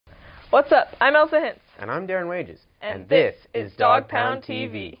What's up? I'm Elsa Hintz. And I'm Darren Wages. And this is Dog Pound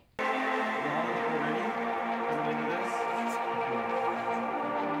TV.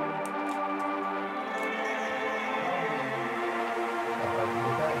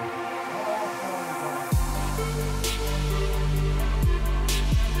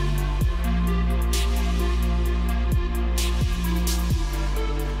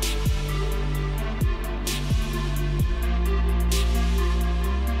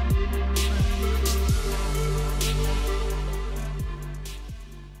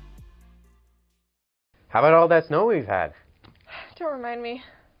 How about all that snow we've had? Don't remind me.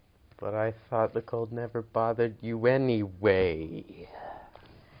 But I thought the cold never bothered you anyway.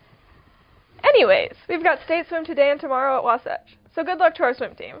 Anyways, we've got state swim today and tomorrow at Wasatch. So good luck to our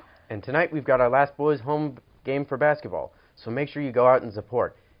swim team. And tonight we've got our last boys' home game for basketball. So make sure you go out and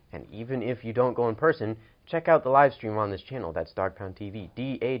support. And even if you don't go in person, check out the live stream on this channel. That's Dog Pound TV.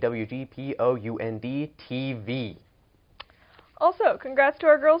 DAWGPOUND TV. Also, congrats to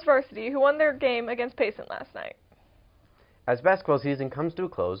our girls varsity who won their game against Payson last night. As basketball season comes to a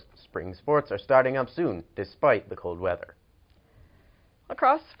close, spring sports are starting up soon, despite the cold weather.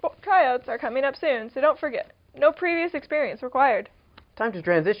 Lacrosse tryouts are coming up soon, so don't forget, no previous experience required. Time to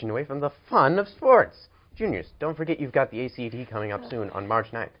transition away from the fun of sports. Juniors, don't forget you've got the ACT coming up soon on March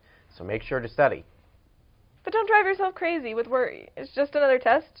 9th, so make sure to study. But don't drive yourself crazy with worry. It's just another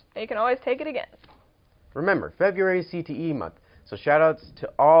test, and you can always take it again. Remember, February is CTE month, so shout-outs to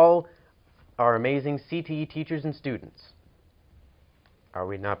all our amazing CTE teachers and students. Are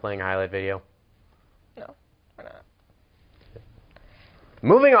we not playing a highlight video? No, we're not.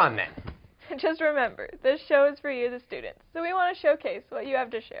 Moving on then. Just remember, this show is for you, the students, so we want to showcase what you have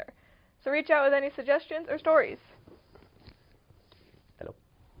to share. So reach out with any suggestions or stories. Hello.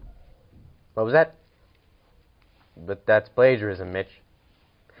 What was that? But that's plagiarism, Mitch.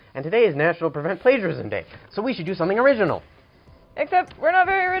 And today is National Prevent Plagiarism Day, so we should do something original. Except we're not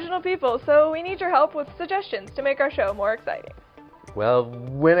very original people, so we need your help with suggestions to make our show more exciting. Well,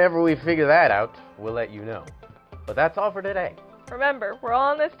 whenever we figure that out, we'll let you know. But that's all for today. Remember, we're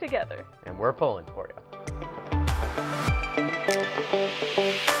all in this together. And we're pulling for you.